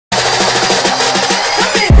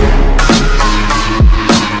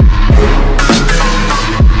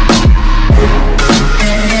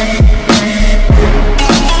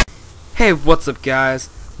Hey, what's up guys?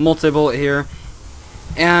 Multibullet here,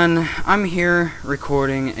 and I'm here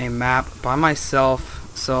recording a map by myself.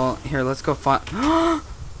 So here, let's go find.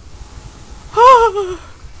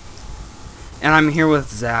 And I'm here with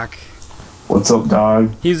Zach. What's up,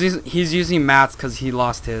 dog? He's using Matt's because he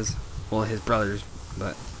lost his, well, his brother's,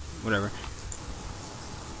 but whatever.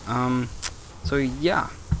 So yeah,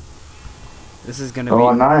 this is gonna be.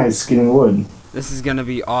 Oh, nice, getting wood. This is gonna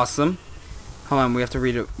be awesome. Hold on, we have to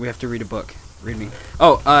read it. We have to read a book. Read me.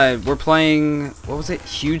 Oh, we're playing. What was it?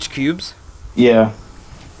 Huge Cubes. Yeah.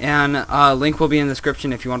 And link will be in the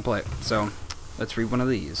description if you want to play it. So let's read one of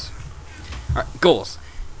these. All right, goals.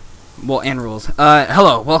 Well, and rules.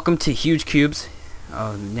 Hello, welcome to Huge Cubes.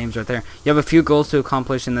 Oh, the name's right there. You have a few goals to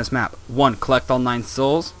accomplish in this map. 1, collect all 9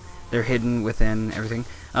 souls. They're hidden within everything.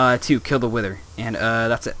 2, kill the wither. And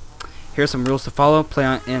that's it. Here's some rules to follow.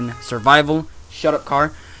 Play in survival. Shut up,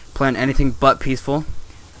 car. Play on anything but peaceful.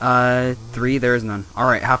 3, there is none.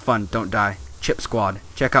 Alright, have fun. Don't die. Chip Squad.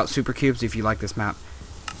 Check out Super Cubes if you like this map.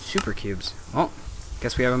 Super Cubes. Well,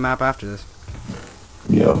 guess we have a map after this.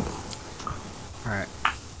 Yep. Alright.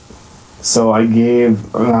 So I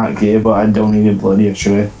gave, or not gave, but I donated blood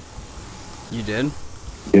yesterday. You did?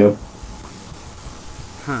 Yep.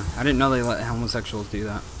 Huh. I didn't know they let homosexuals do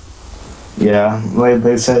that. Yeah, like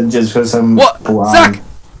they said, just because I'm What? blind. Zach!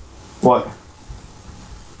 What?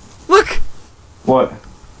 Look! What?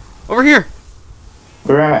 Over here!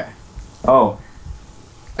 Where at? Oh.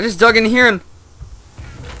 I just dug in here and...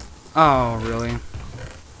 Oh, really?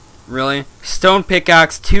 Really? Stone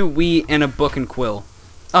pickaxe, 2 wheat, and a book and quill.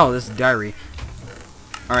 Oh, this is diary.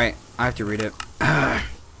 Alright, I have to read it.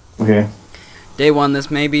 Okay. Day 1, this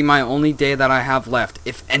may be my only day that I have left.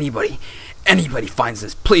 If anybody finds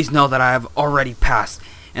this, please know that I have already passed.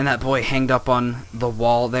 And that boy hanged up on the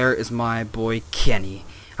wall there is my boy Kenny.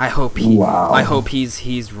 I hope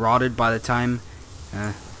he's rotted by the time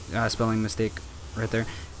spelling mistake right there.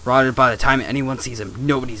 Rotted by the time anyone sees him.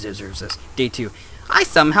 Nobody deserves this. Day 2. I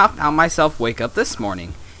somehow found myself wake up this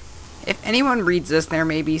morning. If anyone reads this, there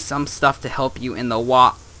may be some stuff to help you in the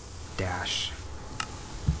dash.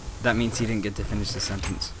 That means he didn't get to finish the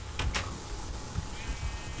sentence.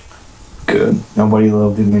 Good. Nobody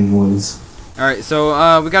loved him anyways. Alright,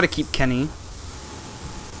 so we gotta keep Kenny.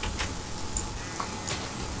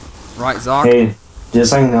 Right, Zoc? Hey, just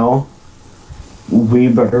so you know, we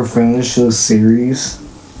better finish this series.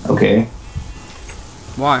 Okay.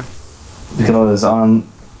 Why? Because on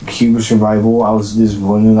Cube Survival, I was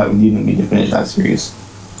disappointed that we didn't get to finish that series.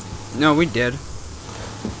 No, we did.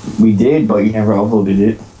 We did, but you never uploaded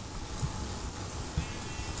it.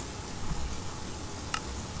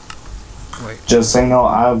 Wait. Just so you know,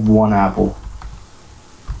 I have 1 apple.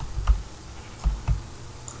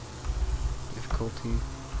 Difficulty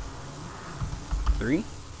 3?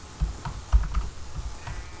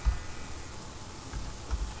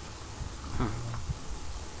 Huh.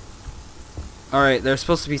 Alright, there's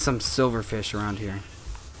supposed to be some silverfish around here.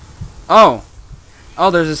 Oh!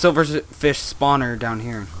 Oh, there's a silverfish spawner down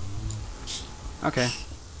here. Okay.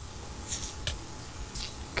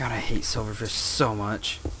 God, I hate silverfish so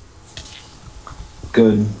much.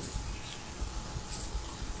 Good.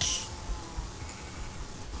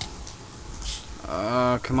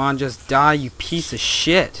 Come on, just die, you piece of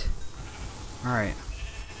shit. Alright.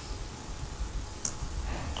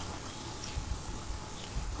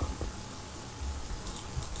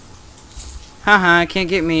 Haha, can't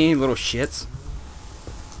get me, little shits.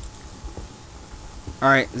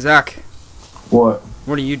 Alright, Zach. What?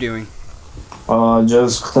 What are you doing?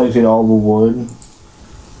 Just collected all the wood.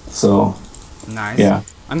 So. Nice. Yeah.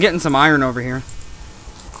 I'm getting some iron over here.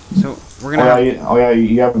 So, we're gonna Oh yeah,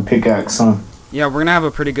 you have a pickaxe, huh? Yeah, we're gonna have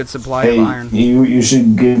a pretty good supply Hey, of iron. you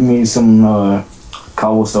should give me some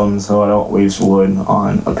cobblestone so I don't waste wood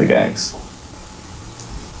on a pickaxe.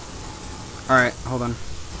 Alright, hold on.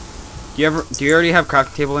 Do you already have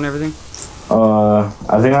crafting table and everything?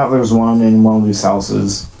 I think that there's one in one of these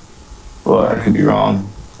houses, but I could be wrong.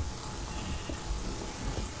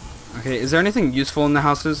 Okay, is there anything useful in the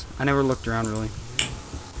houses? I never looked around really.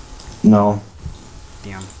 No.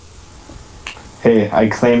 Damn. Hey, I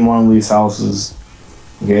claim one of these houses.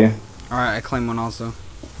 Okay? Alright, I claim one also.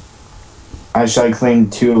 Actually, I claim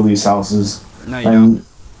 2 of these houses. No, you don't.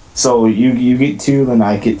 So you get 2, then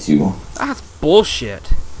I get 2. That's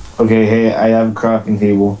bullshit. Okay, hey, I have a crafting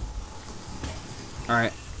table.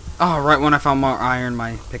 Alright. Oh, right when I found more iron,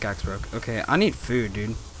 my pickaxe broke. Okay, I need food,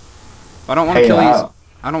 dude. But I don't want to kill these.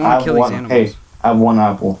 I don't want to kill these animals. Hey, I have 1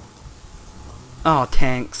 apple. Oh,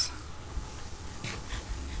 tanks.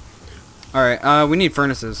 Alright, we need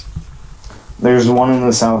furnaces. There's one in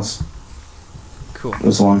this house. Cool.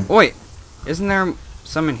 This one. Oh, wait. Isn't there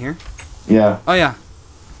some in here? Yeah. Oh, yeah.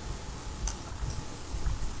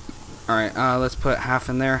 Alright, let's put half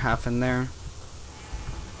in there, half in there.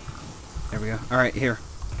 There we go. Alright, here.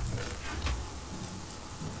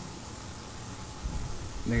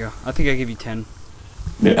 There you go. I think I gave you 10.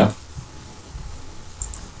 Yeah.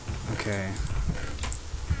 Okay.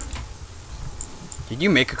 Did you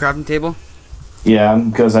make a crafting table? Yeah,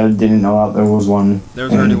 because I didn't know that there was one.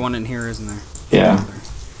 There's already one in here, isn't there? Yeah.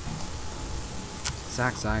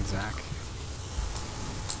 Zach.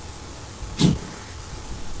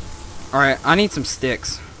 Alright, I need some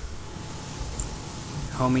sticks.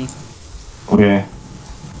 Homie. Okay.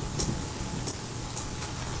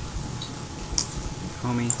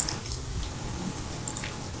 Homie.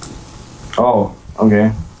 Oh,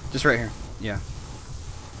 okay. Just right here. Yeah.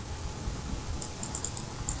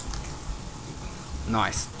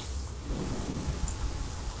 Nice.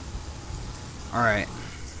 Alright.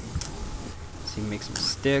 Let's see, make some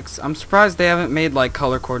sticks. I'm surprised they haven't made like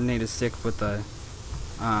color coordinated sticks with the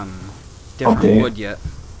different Okay. wood yet.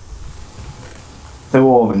 They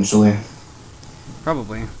will eventually.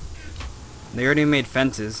 Probably. They already made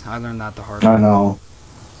fences. I learned that the hard way. I know.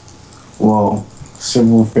 Whoa.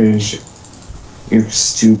 Silverfish. You're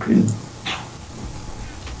stupid.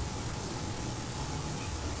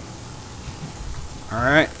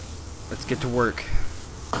 Alright. Let's get to work.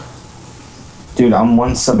 Dude, I'm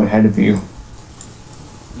one step ahead of you.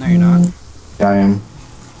 No, you're not. Yeah, I am.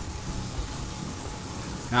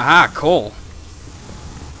 Aha, coal.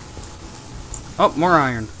 Oh, more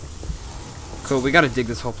iron. Cool, we gotta dig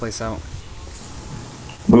this whole place out.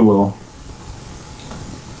 We will.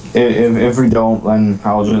 If we don't, then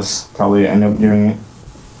I'll just probably end up doing it.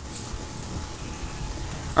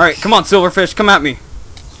 Alright, come on, Silverfish, come at me.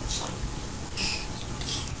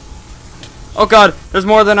 Oh god, there's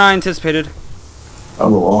more than I anticipated. Oh,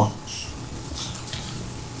 well.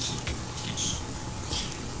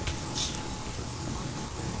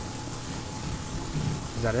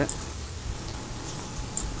 Is that it?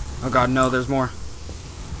 Oh god, no, there's more.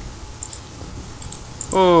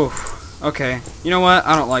 Oh, okay. You know what?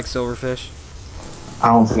 I don't like Silverfish. I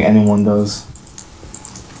don't think anyone does.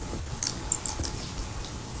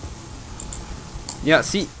 Yeah,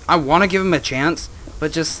 see, I want to give him a chance,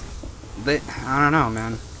 but just, I don't know,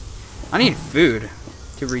 man. I need food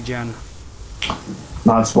to regen.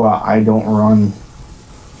 That's why I don't run.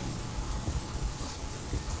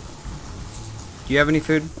 Do you have any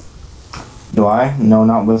food? Do I? No,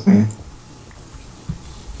 not with me.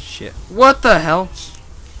 Shit. What the hell?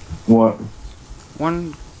 What?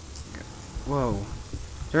 One. Whoa.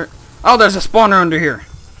 Oh, there's a spawner under here.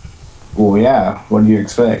 Well, yeah. What do you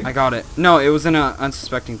expect? I got it. No, it was in an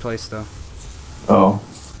unsuspecting place, though. Oh.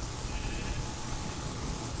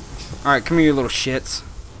 Alright, come here, you little shits.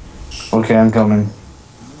 Okay, I'm coming.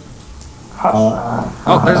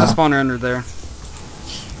 Oh, there's a spawner under there.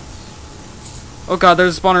 Oh god,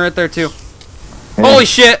 there's a spawner right there, too. Hey. Holy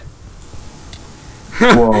shit!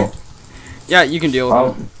 Whoa. Yeah, you can deal with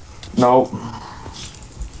Oh. him. Nope.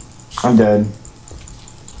 I'm dead.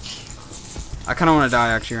 I kind of want to die,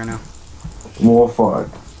 actually, right now. Well, fuck.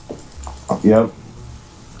 Yep.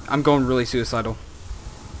 I'm going really suicidal.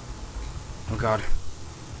 Oh god.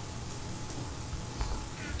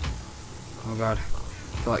 Oh god.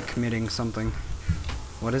 I feel like committing something.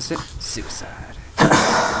 What is it? Suicide.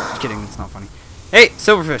 Just kidding, it's not funny. Hey,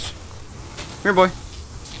 Silverfish! Here, boy.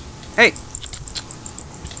 Hey!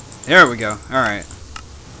 There we go. Alright.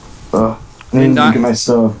 I didn't die. get my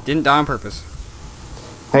stuff. Didn't die on purpose.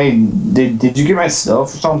 Hey, did you get my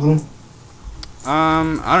stuff or something?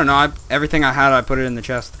 I don't know. Everything I had, I put it in the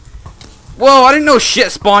chest. Whoa, I didn't know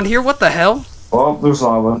shit spawned here. What the hell? Oh, there's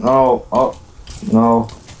lava. No. Oh, no.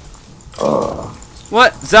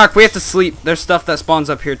 What? Zach, we have to sleep. There's stuff that spawns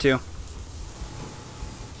up here, too.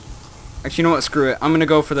 Actually, you know what? Screw it. I'm gonna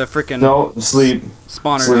go for the frickin' No, sleep.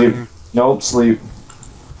 spawner down Sleep. here. Nope, sleep.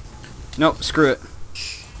 Nope, screw it.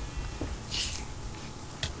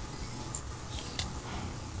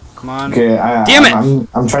 Come on. Okay, Damn it!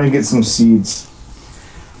 I'm trying to get some seeds.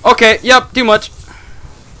 Okay, yep, too much.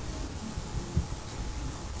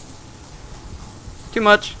 Too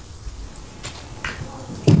much.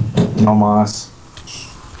 No moss.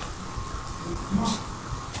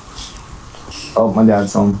 Oh, my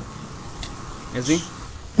dad's home. Is he?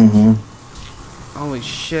 Mm-hmm. Holy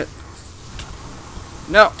shit.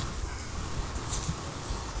 No.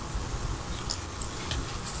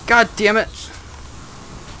 God damn it.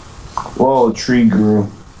 Whoa, a tree grew.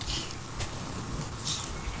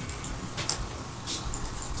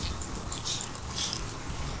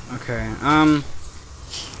 Okay,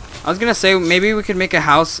 I was gonna say maybe we could make a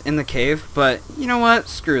house in the cave, but you know what?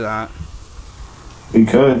 Screw that. We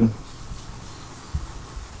could.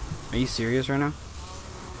 Are you serious right now?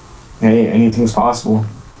 Hey, anything's possible.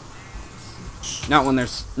 Not when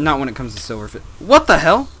it comes to Silverfish. What the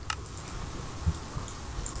hell?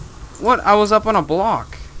 What? I was up on a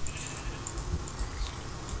block.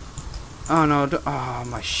 Oh no! Oh,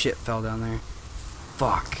 my shit fell down there.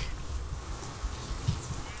 Fuck.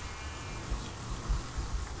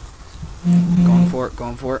 Going for it.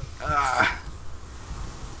 Going for it.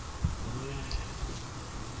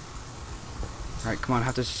 Alright, come on. I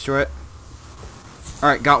have to destroy it.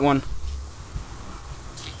 Alright, got one.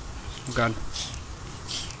 Oh god.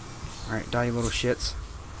 Alright, die you little shits.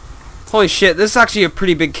 Holy shit, this is actually a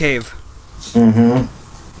pretty big cave. Mm-hmm.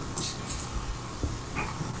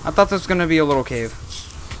 I thought this was gonna be a little cave.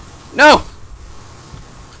 No!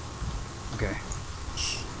 Okay.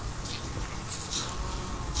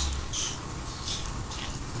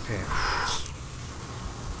 Okay.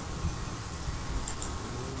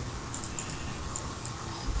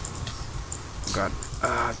 Oh god.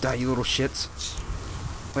 Die you little shits.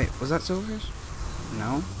 Wait, was that Silverfish?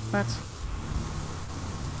 No? That's...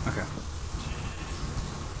 Okay.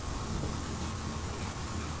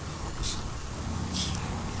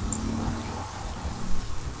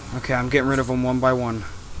 Okay, I'm getting rid of them one by one.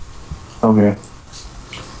 Okay.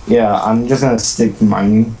 Yeah, I'm just gonna stick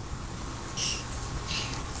mining.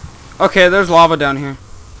 Okay, there's lava down here.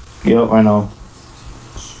 Yep, I know.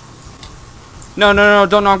 No, no, no,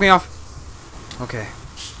 don't knock me off. Okay.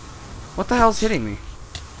 What the hell's hitting me?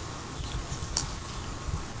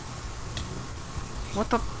 What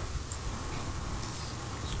the...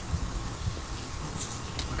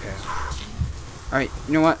 Okay. Alright,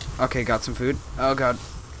 you know what? Okay, got some food. Oh god.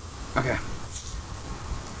 Okay.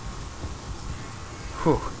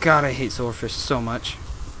 Whew, god, I hate Silverfish so much.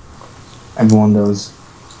 Everyone does.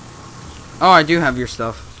 Oh, I do have your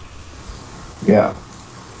stuff. Yeah.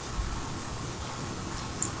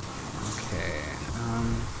 Okay,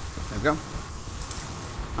 there we go.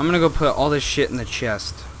 I'm gonna go put all this shit in the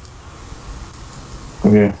chest.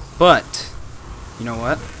 Okay. But, you know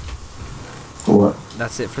what? What?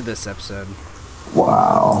 That's it for this episode.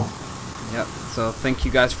 Wow. Yep, so thank you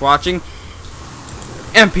guys for watching.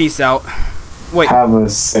 And peace out. Wait. Have a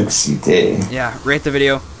sexy day. Yeah, rate the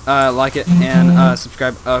video, like it, and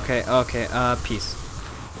subscribe. Okay, peace.